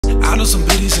I know some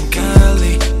biddies in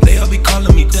Cali, they all be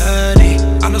calling me daddy.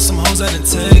 I know some hoes out in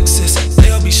Texas, they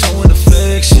all be showing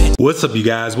affection. What's up, you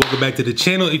guys? Welcome back to the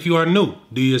channel. If you are new,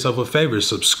 do yourself a favor,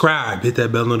 subscribe, hit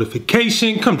that bell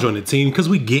notification, come join the team because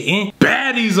we getting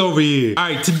baddies over here. All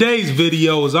right, today's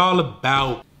video is all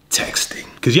about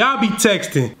texting, because y'all be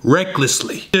texting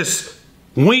recklessly, just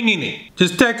winging it,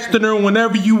 just texting her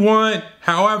whenever you want,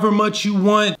 however much you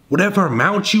want, whatever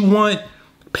amount you want,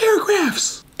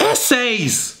 paragraphs,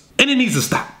 essays, and it needs to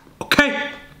stop,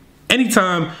 okay?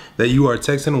 Anytime that you are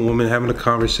texting a woman, having a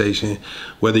conversation,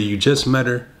 whether you just met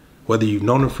her, whether you've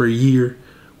known her for a year,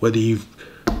 whether you've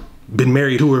been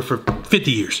married to her for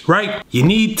 50 years, right? You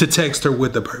need to text her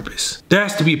with a purpose. There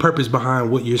has to be a purpose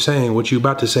behind what you're saying, what you're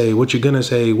about to say, what you're gonna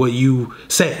say, what you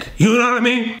said. You know what I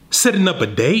mean? Setting up a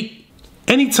date.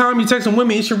 Anytime you're texting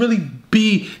women, it should really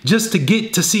be just to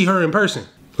get to see her in person.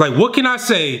 Like, what can I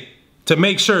say to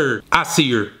make sure I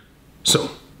see her soon?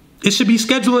 It should be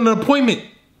scheduling an appointment.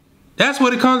 That's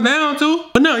what it comes down to.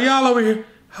 But no, y'all over here.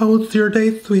 How was your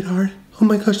day, sweetheart? Oh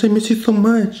my gosh, I miss you so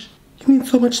much. You mean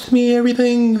so much to me.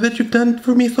 Everything that you've done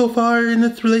for me so far in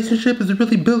this relationship has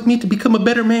really built me to become a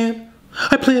better man.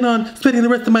 I plan on spending the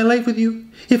rest of my life with you,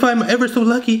 if I'm ever so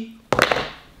lucky.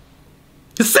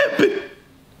 It's simple.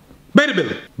 Beta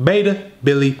Billy. Beta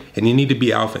Billy, and you need to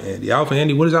be Alpha Andy. Alpha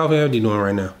Andy, what is Alpha Andy doing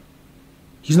right now?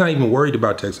 He's not even worried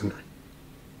about texting her.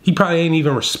 He probably ain't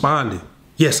even responding.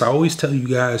 Yes, I always tell you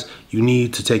guys, you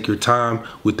need to take your time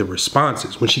with the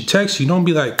responses. When she texts you, don't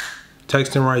be like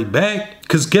texting right back.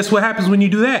 Because guess what happens when you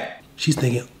do that? She's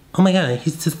thinking, oh my God,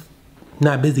 he's just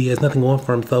not busy. He has nothing going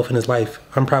for himself in his life.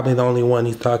 I'm probably the only one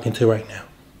he's talking to right now.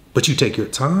 But you take your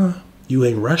time. You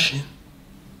ain't rushing.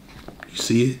 You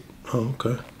see it? Oh,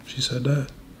 okay. She said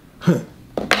that. Huh.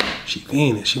 She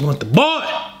fiending. She want the boy.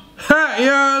 Ha, you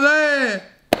know what I'm saying?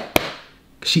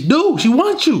 She do. She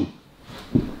wants you.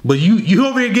 But you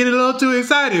over here getting a little too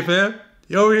excited, fam.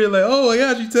 You over here like, oh my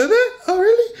gosh, you said that? Oh,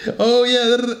 really? Oh,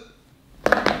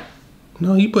 yeah.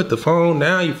 No, you put the phone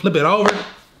down. You flip it over.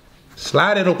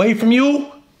 Slide it away from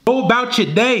you. Go about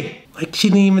your day. Like she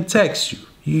didn't even text you.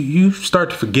 You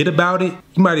start to forget about it.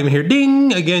 You might even hear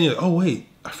ding again. You're like, oh, wait.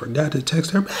 I forgot to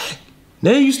text her back.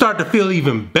 Then you start to feel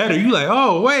even better. You like,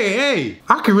 oh, wait, hey,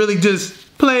 I could really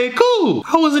just play it cool.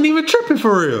 I wasn't even tripping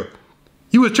for real.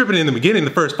 You was tripping in the beginning, the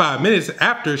first 5 minutes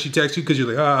after she texts you, because you're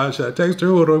like, ah, should I text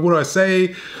her? What do I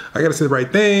say? I gotta say the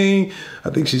right thing.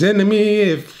 I think she's into me.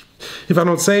 If I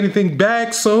don't say anything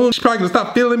back soon, she's probably gonna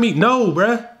stop feeling me. No,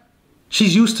 bruh.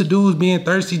 She's used to dudes being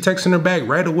thirsty, texting her back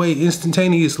right away,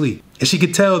 instantaneously. And she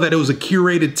could tell that it was a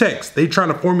curated text. They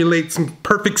trying to formulate some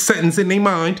perfect sentence in their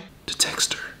mind to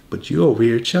text her. But you over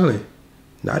here chilling,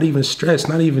 not even stressed,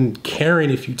 not even caring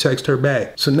if you text her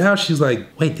back. So now she's like,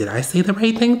 wait, did I say the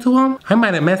right thing to him? I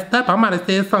might have messed up. I might have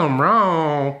said something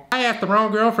wrong. I asked the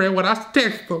wrong girlfriend what I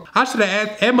texted her. I should have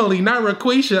asked Emily, not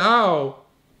Raquisha. Oh,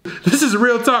 this is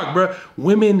real talk, bro.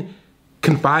 Women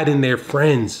confide in their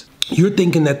friends. You're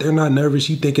thinking that they're not nervous.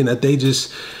 You thinking that they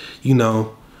just, you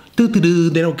know, they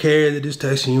don't care. They're just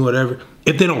texting you, whatever.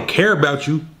 If they don't care about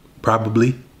you,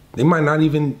 probably, they might not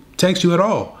even text you at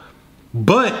all.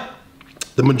 But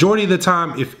the majority of the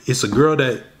time, if it's a girl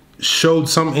that showed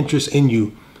some interest in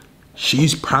you,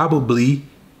 she's probably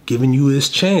giving you this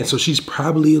chance. So she's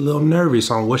probably a little nervous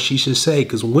on what she should say.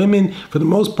 Because women, for the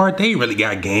most part, they really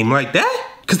got game like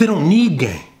that. Because they don't need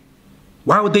game.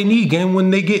 Why would they need game when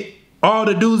they get all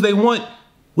the dudes they want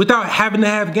without having to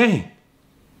have game?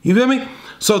 You feel me?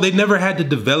 So they never had to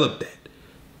develop that.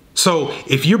 So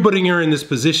if you're putting her in this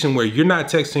position where you're not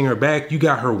texting her back, you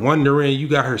got her wondering, you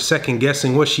got her second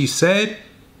guessing what she said,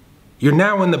 you're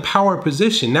now in the power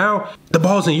position. Now the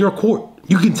ball's in your court.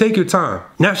 You can take your time.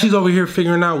 Now she's over here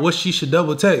figuring out what she should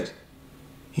double text.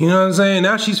 You know what I'm saying?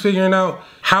 Now she's figuring out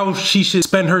how she should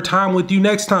spend her time with you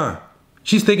next time.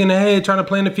 She's thinking ahead, trying to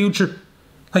plan the future.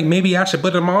 Like, maybe I should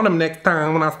put them on him next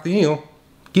time when I see him.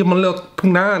 Give him a little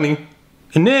punani.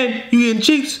 And then you getting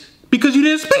cheeks because you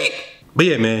didn't speak. But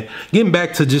yeah, man, getting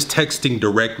back to just texting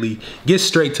directly, get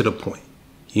straight to the point.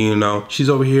 You know, she's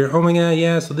over here, oh my God,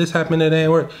 yeah, so this happened today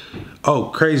at work. Oh,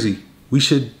 crazy. We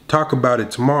should talk about it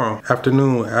tomorrow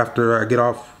afternoon after I get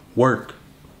off work.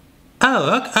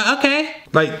 Oh, okay.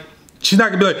 Like, she's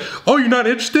not gonna be like, oh, you're not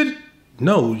interested?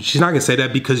 No, she's not gonna say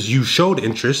that because you showed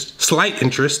interest, slight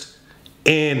interest,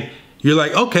 and you're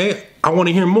like, okay, I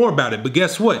wanna hear more about it, but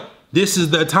guess what? This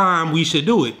is the time we should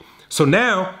do it. So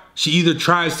now, she either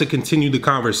tries to continue the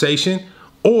conversation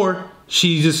or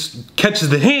she just catches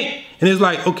the hint and is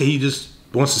like, okay, he just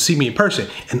wants to see me in person.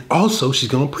 And also, she's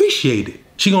gonna appreciate it.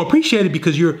 She gonna appreciate it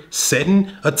because you're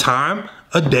setting a time,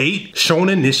 a date, showing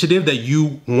initiative that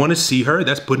you wanna see her,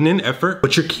 that's putting in effort,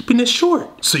 but you're keeping it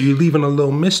short. So you're leaving a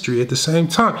little mystery at the same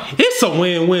time. It's a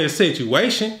win-win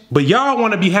situation, but y'all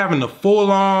wanna be having a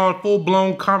full-on,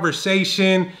 full-blown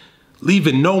conversation,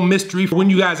 leaving no mystery for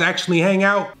when you guys actually hang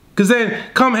out. Cause then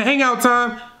come hangout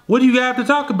time, what do you have to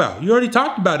talk about? You already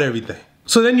talked about everything.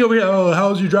 So then you're over here, oh, how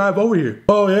was your drive over here?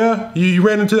 Oh yeah, you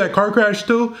ran into that car crash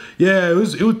too? Yeah,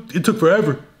 it took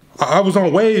forever. I was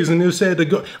on Waze and it said to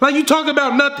go. Like you talk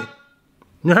about nothing,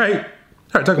 right?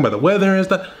 Talking about the weather and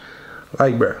stuff.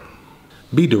 Like, bro,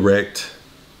 be direct,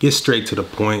 get straight to the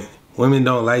point. Women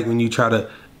don't like when you try to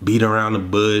beat around the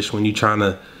bush, when you trying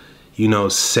to, you know,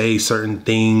 say certain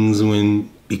things. When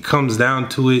it comes down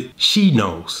to it, she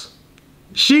knows.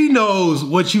 She knows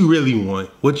what you really want,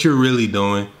 what you're really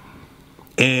doing.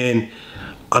 And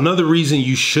another reason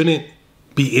you shouldn't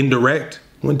be indirect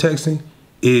when texting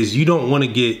is you don't want to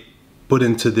get put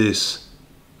into this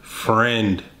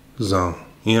friend zone.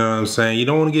 You know what I'm saying? You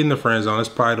don't want to get in the friend zone. It's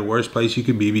probably the worst place you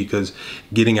could be because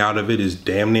getting out of it is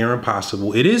damn near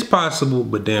impossible. It is possible,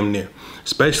 but damn near.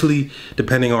 Especially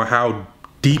depending on how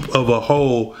deep of a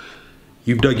hole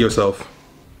you've dug yourself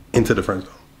into the friend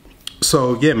zone.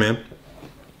 So yeah, man.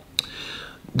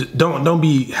 Don't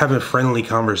be having friendly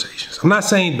conversations. I'm not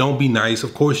saying don't be nice.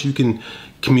 Of course, you can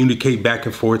communicate back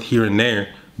and forth here and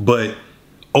there, but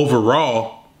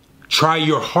overall, try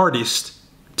your hardest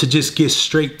to just get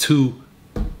straight to,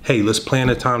 hey, let's plan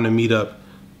a time to meet up,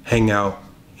 hang out,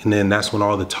 and then that's when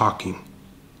all the talking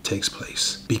takes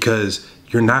place. Because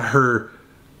you're not her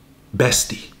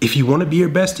bestie. If you want to be her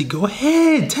bestie, go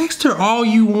ahead, text her all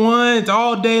you want,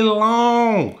 all day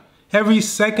long, every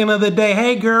second of the day.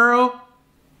 Hey, girl.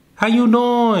 How you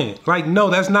doing? Like,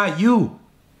 no, that's not you.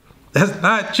 That's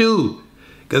not you.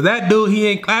 Cause that dude, he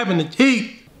ain't clapping the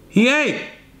cheek. He ain't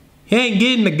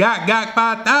getting the got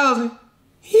 5,000.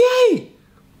 He ain't.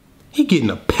 He getting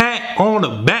a pat on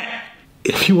the back.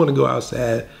 If you wanna go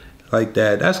outside like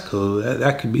that, that's cool.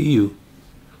 That could be you.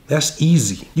 That's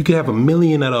easy. You can have 1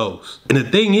 million of those. And the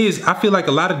thing is, I feel like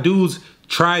a lot of dudes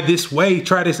try this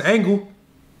angle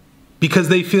because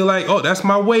they feel like, oh, that's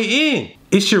my way in.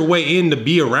 It's your way in to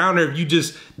be around her if you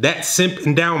just that simp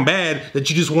and down bad that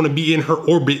you just want to be in her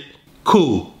orbit.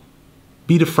 Cool.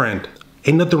 Be the friend.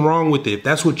 Ain't nothing wrong with it. If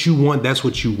that's what you want, that's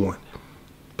what you want.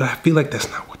 But I feel like that's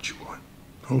not what you want.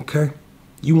 Okay?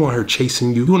 You want her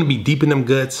chasing you. You want to be deep in them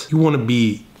guts. You want to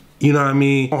be, you know what I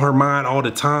mean, on her mind all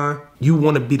the time. You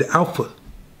want to be the alpha.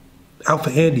 Alpha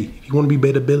Andy. If you want to be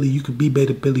Beta Billy, you could be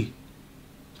Beta Billy.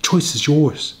 Choice is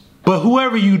yours. But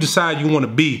whoever you decide you want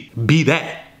to be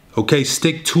that. Okay,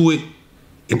 stick to it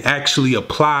and actually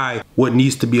apply what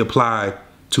needs to be applied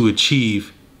to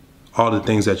achieve all the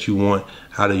things that you want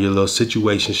out of your little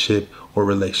situationship or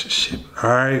relationship. All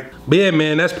right. But yeah,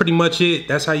 man, that's pretty much it.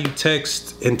 That's how you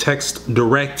text and text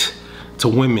direct to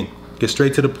women. Get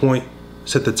straight to the point,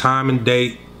 set the time and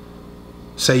date,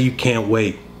 say you can't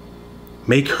wait.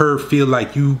 Make her feel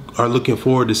like you are looking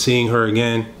forward to seeing her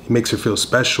again. It makes her feel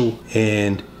special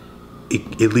and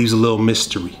it leaves a little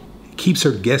mystery. Keeps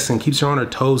her guessing, keeps her on her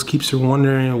toes, keeps her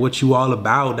wondering what you all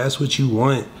about. That's what you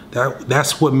want.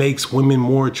 That's what makes women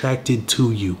more attracted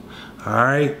to you. All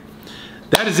right.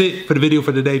 That is it for the video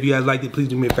for today. If you guys liked it, please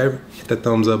do me a favor. Hit that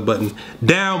thumbs up button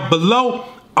down below.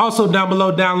 Also down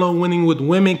below, download Winning with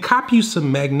Women. Cop you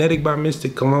some Magnetic by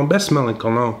Mystic cologne. Best smelling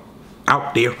cologne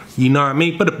out there. You know what I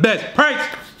mean? For the best price.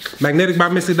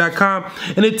 MagneticByMystic.com.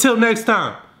 And until next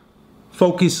time,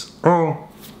 focus on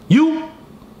you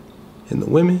and the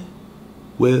women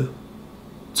will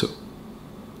too.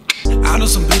 I know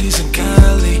some biddies in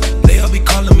Cali, they all be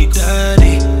calling me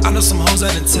daddy. I know some hoes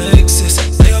out in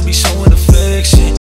Texas, they all be showing affection.